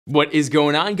What is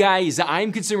going on, guys?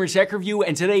 I'm Consumer Tech Review,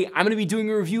 and today I'm gonna be doing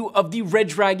a review of the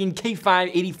Redragon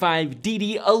K585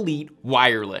 DITI Elite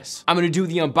Wireless. I'm gonna do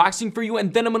the unboxing for you,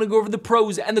 and then I'm gonna go over the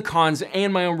pros and the cons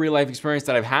and my own real life experience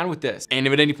that I've had with this. And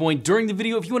if at any point during the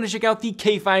video, if you wanna check out the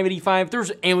K585,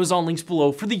 there's Amazon links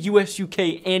below for the US,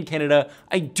 UK, and Canada.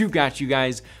 I do got you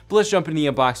guys, but let's jump into the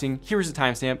unboxing. Here's the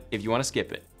timestamp if you wanna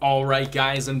skip it. All right,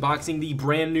 guys, unboxing the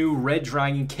brand new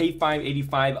Redragon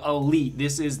K585 Elite.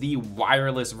 This is the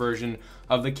wireless version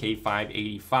of the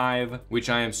K585, which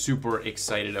I am super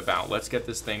excited about. Let's get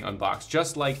this thing unboxed.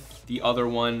 Just like the other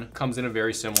one, comes in a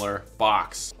very similar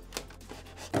box.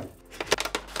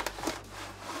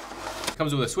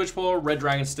 Comes with a switch puller,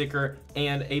 Redragon sticker,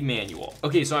 and a manual.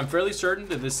 Okay, so I'm fairly certain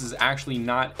that this is actually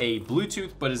not a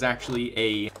Bluetooth, but is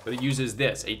actually but it uses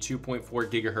this, a 2.4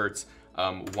 gigahertz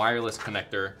wireless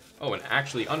connector. Oh, and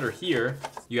actually under here,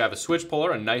 you have a switch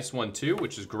puller, a nice one too,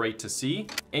 which is great to see.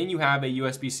 And you have a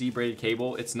USB-C braided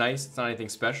cable. It's nice, it's not anything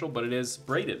special, but it is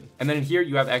braided. And then in here,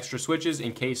 you have extra switches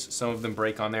in case some of them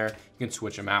break on there. You can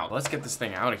switch them out. Let's get this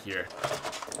thing out of here.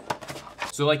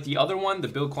 So like the other one, the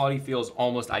build quality feels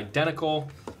almost identical.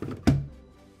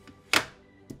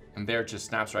 And there, it just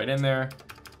snaps right in there.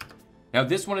 Now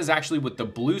this one is actually with the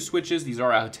blue switches. These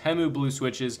are Temu blue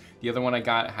switches. The other one I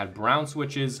got had brown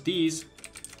switches. These,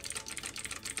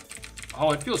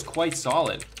 oh, it feels quite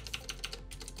solid.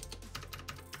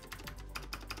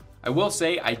 I will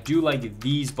say I do like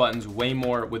these buttons way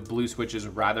more with blue switches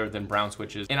rather than brown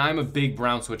switches. And I'm a big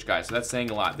brown switch guy, so that's saying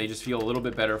a lot. They just feel a little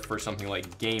bit better for something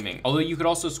like gaming. Although you could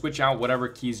also switch out whatever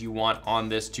keys you want on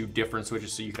this to different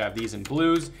switches. So you could have these in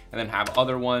blues and then have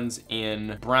other ones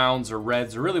in browns or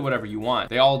reds or really whatever you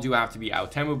want. They all do have to be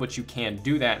Temu, but you can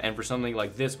do that. And for something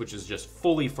like this, which is just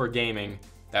fully for gaming,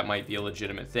 that might be a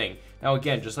legitimate thing. Now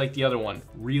again, just like the other one,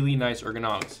 really nice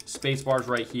ergonomics. Space bars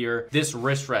right here. This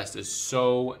wrist rest is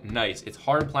so nice. It's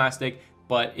hard plastic,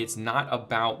 but it's not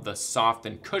about the soft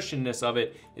and cushionness of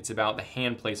it. It's about the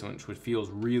hand placement, which feels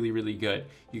really, really good.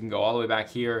 You can go all the way back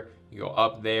here. You go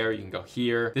up there, you can go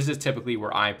here. This is typically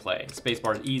where I play. Space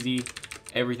bar is easy.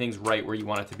 Everything's right where you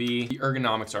want it to be. The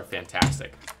ergonomics are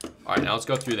fantastic. All right, now let's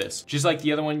go through this. Just like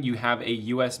the other one, you have a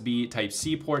USB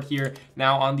Type-C port here.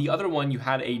 Now on the other one, you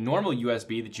had a normal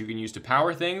USB that you can use to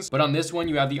power things, but on this one,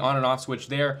 you have the on and off switch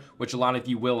there, which a lot of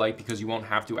you will like because you won't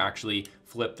have to actually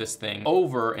flip this thing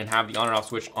over and have the on and off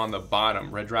switch on the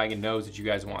bottom. Redragon knows that you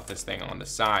guys want this thing on the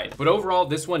side. But overall,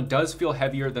 this one does feel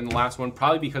heavier than the last one,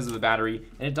 probably because of the battery,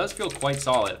 and it does feel quite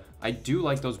solid. I do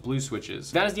like those blue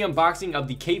switches. That is the unboxing of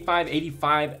the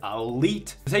K585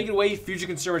 Elite. Take it away, Future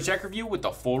Consumer Tech Review with the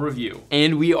full review.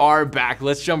 And we are back.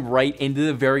 Let's jump right into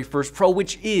the very first pro,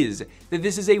 which is that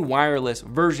this is a wireless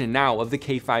version now of the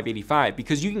K585,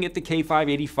 because you can get the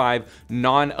K585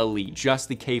 non-Elite, just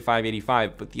the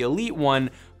K585, but the Elite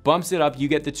one bumps it up. You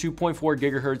get the 2.4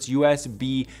 gigahertz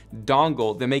USB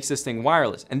dongle that makes this thing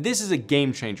wireless. And this is a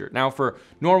game changer. Now for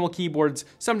normal keyboards,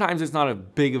 sometimes it's not a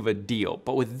big of a deal,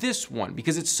 but with this one,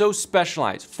 because it's so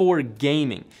specialized for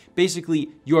gaming, basically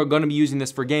you are gonna be using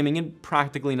this for gaming and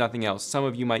practically nothing else. Some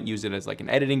of you might use it as like an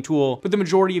editing tool, but the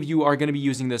majority of you are gonna be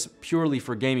using this purely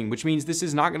for gaming, which means this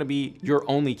is not gonna be your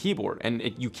only keyboard, and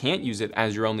you can't use it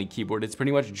as your only keyboard. It's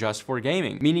pretty much just for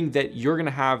gaming, meaning that you're gonna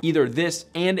have either this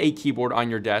and a keyboard on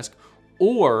your desk,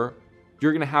 or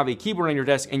you're gonna have a keyboard on your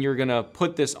desk and you're gonna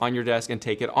put this on your desk and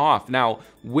take it off. Now,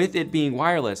 with it being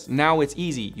wireless, now it's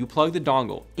easy. You plug the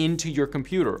dongle into your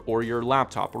computer or your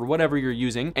laptop or whatever you're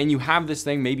using, and you have this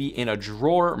thing maybe in a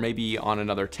drawer, maybe on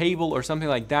another table or something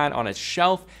like that, on a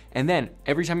shelf, and then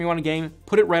every time you want a game,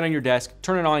 put it right on your desk,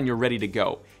 turn it on, and you're ready to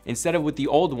go. Instead of with the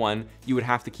old one, you would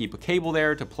have to keep a cable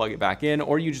there to plug it back in,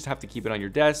 or you just have to keep it on your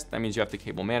desk. That means you have to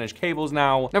cable manage cables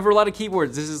now. Now for a lot of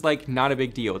keyboards, this is like not a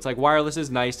big deal. It's like wireless is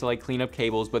nice to like clean up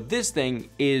cables, but this thing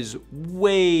is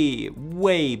way,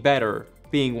 way better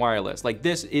being wireless. Like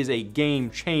this is a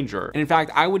game changer. And in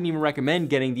fact, I wouldn't even recommend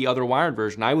getting the other wired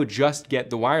version. I would just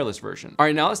get the wireless version. All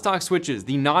right, now let's talk switches.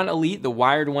 The non-Elite, the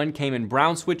wired one, came in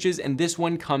brown switches, and this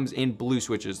one comes in blue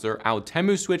switches. They're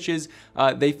Temu switches.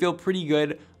 They feel pretty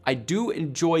good. I do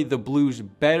enjoy the blues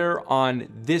better on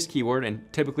this keyboard,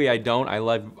 and typically I don't.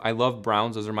 I love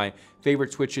browns. Those are my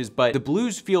favorite switches, but the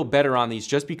blues feel better on these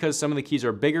just because some of the keys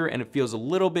are bigger and it feels a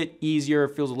little bit easier,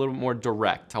 it feels a little bit more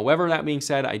direct. However, that being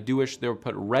said, I do wish they would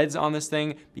put reds on this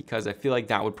thing because I feel like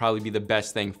that would probably be the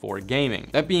best thing for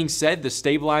gaming. That being said, the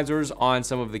stabilizers on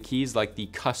some of the keys, like the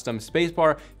custom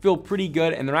spacebar, feel pretty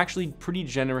good, and they're actually pretty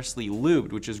generously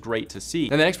lubed, which is great to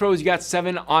see. And the next pro is you got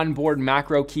 7 onboard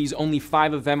macro keys. Only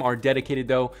 5 of them are dedicated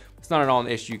though, It's not at all an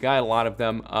issue. You got a lot of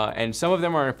them, and some of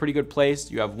them are in a pretty good place.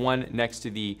 You have one next to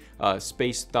the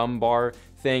space thumb bar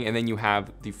thing, and then you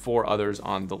have the 4 others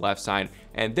on the left side,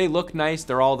 and they look nice.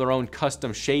 They're all their own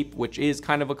custom shape, which is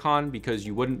kind of a con because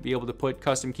you wouldn't be able to put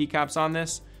custom keycaps on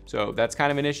this. So that's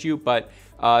kind of an issue, but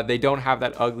they don't have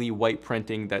that ugly white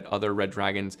printing that other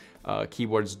Redragon's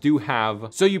keyboards do have.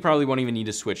 So you probably won't even need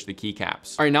to switch the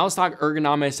keycaps. All right, now let's talk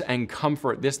ergonomics and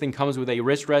comfort. This thing comes with a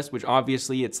wrist rest, which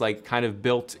obviously it's like kind of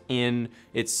built in.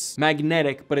 It's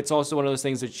magnetic, but it's also one of those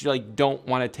things that you like don't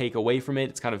want to take away from it.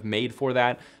 It's kind of made for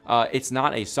that. It's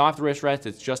not a soft wrist rest,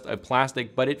 it's just a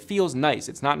plastic, but it feels nice.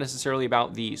 It's not necessarily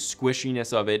about the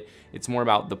squishiness of it. It's more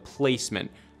about the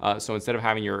placement. So instead of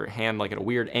having your hand like at a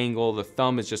weird angle, the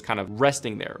thumb is just kind of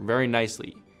resting there very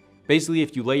nicely. Basically,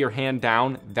 if you lay your hand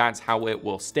down, that's how it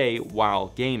will stay while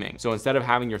gaming. So instead of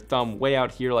having your thumb way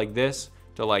out here like this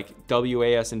to like W,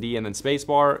 A, S, and D and then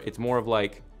spacebar, it's more of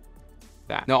like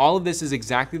that. Now, all of this is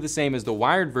exactly the same as the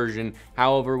wired version.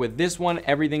 However, with this one,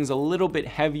 everything's a little bit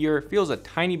heavier, feels a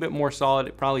tiny bit more solid.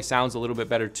 It probably sounds a little bit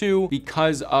better too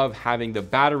because of having the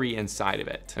battery inside of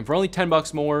it. And for only 10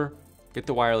 bucks more, get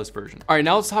the wireless version. All right,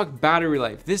 now let's talk battery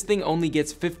life. This thing only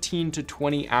gets 15 to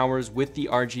 20 hours with the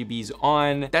RGBs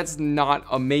on. That's not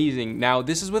amazing. Now,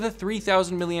 this is with a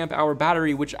 3000 milliamp hour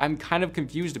battery, which I'm kind of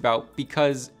confused about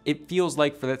because it feels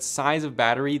like for that size of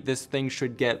battery, this thing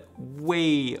should get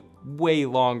way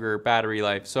longer battery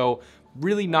life. So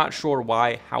really not sure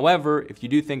why. However, if you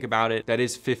do think about it, that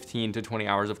is 15 to 20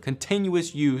 hours of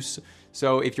continuous use.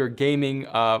 So if you're gaming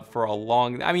for a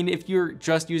long, I mean, if you're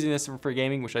just using this for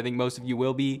gaming, which I think most of you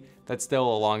will be, that's still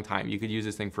a long time. You could use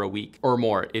this thing for a week or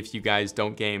more if you guys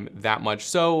don't game that much.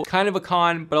 So kind of a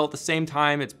con, but at the same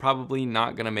time, it's probably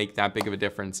not gonna make that big of a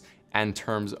difference in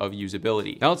terms of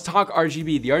usability. Now let's talk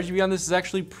RGB. The RGB on this is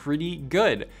actually pretty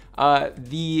good.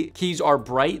 The keys are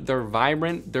bright, they're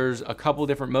vibrant. There's a couple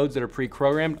different modes that are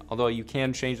pre-programmed, although you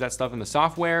can change that stuff in the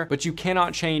software, but you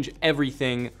cannot change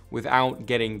everything without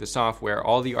getting the software.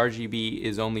 All the RGB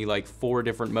is only like 4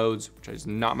 different modes, which is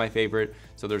not my favorite.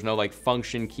 So there's no like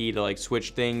function key to like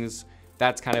switch things.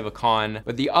 That's kind of a con.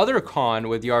 But the other con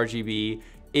with the RGB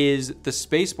is the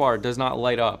spacebar does not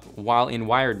light up while in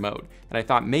wired mode. And I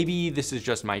thought maybe this is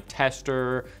just my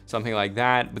tester, something like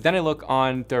that. But then I look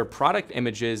on their product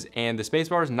images and the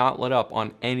spacebar is not lit up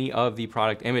on any of the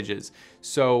product images.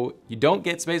 So you don't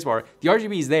get spacebar. The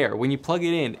RGB is there. When you plug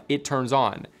it in, it turns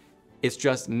on. It's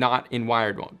just not in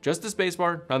wired mode. Just the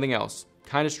spacebar, nothing else.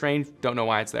 Kind of strange, don't know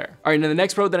why it's there. All right, now the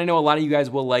next pro that I know a lot of you guys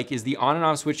will like is the on and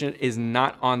off switch is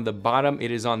not on the bottom,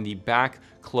 it is on the back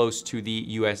close to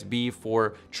the USB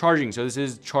for charging. So this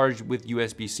is charged with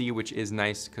USB-C, which is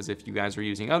nice because if you guys are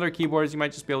using other keyboards, you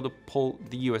might just be able to pull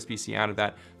the USB-C out of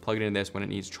that, plug it in this when it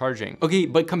needs charging. Okay,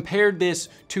 but compare this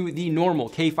to the normal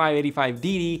K585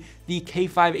 DITI, the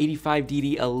K585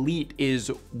 DITI Elite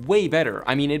is way better.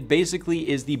 I mean, it basically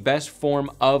is the best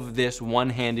form of this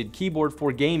one-handed keyboard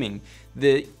for gaming.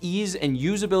 The ease and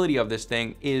usability of this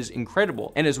thing is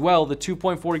incredible. And as well, the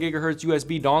 2.4 gigahertz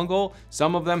USB dongle,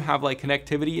 some of them have like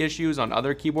connectivity issues on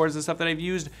other keyboards and stuff that I've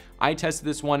used. I tested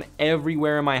this one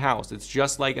everywhere in my house. It's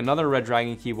just like another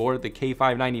Redragon keyboard, the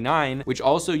K599, which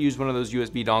also used one of those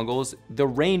USB dongles. The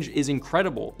range is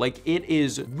incredible. Like it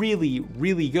is really,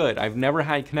 really good. I've never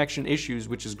had connection issues,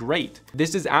 which is great.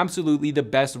 This is absolutely the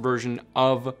best version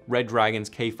of Redragon's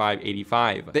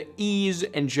K585. The ease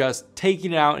and just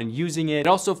taking it out and using it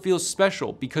also feels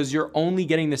special because you're only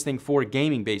getting this thing for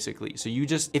gaming basically. So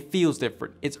it feels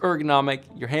different. It's ergonomic,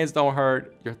 your hands don't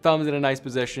hurt, your thumb's in a nice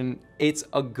position. It's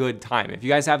a good time. If you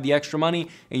guys have the extra money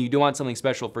and you do want something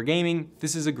special for gaming,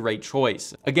 this is a great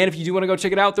choice. Again, if you do want to go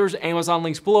check it out, there's Amazon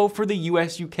links below for the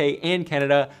US, UK, and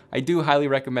Canada. I do highly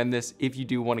recommend this if you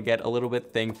do want to get a little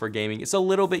bit thing for gaming. It's a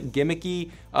little bit gimmicky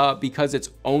because it's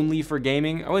only for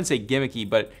gaming. I wouldn't say gimmicky,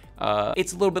 but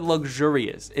it's a little bit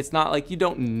luxurious. It's not like you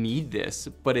don't need this,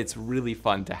 but it's really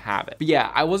fun to have it. But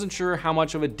yeah, I wasn't sure how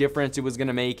much of a difference it was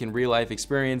gonna make in real life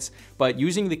experience, but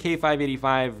using the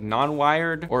K585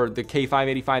 non-wired or the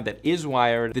K585 that is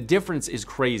wired, the difference is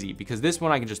crazy because this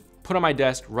one I can just put on my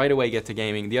desk right away, get to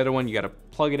gaming. The other one, you gotta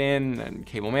plug it in and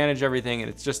cable manage everything,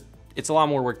 and it's a lot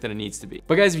more work than it needs to be.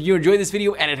 But guys, if you enjoyed this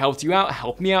video and it helped you out,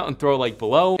 help me out and throw a like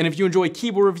below. And if you enjoy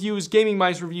keyboard reviews, gaming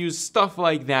mice reviews, stuff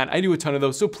like that, I do a ton of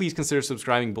those, so please consider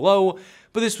subscribing below.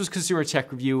 But this was Consumer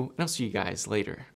Tech Review, and I'll see you guys later.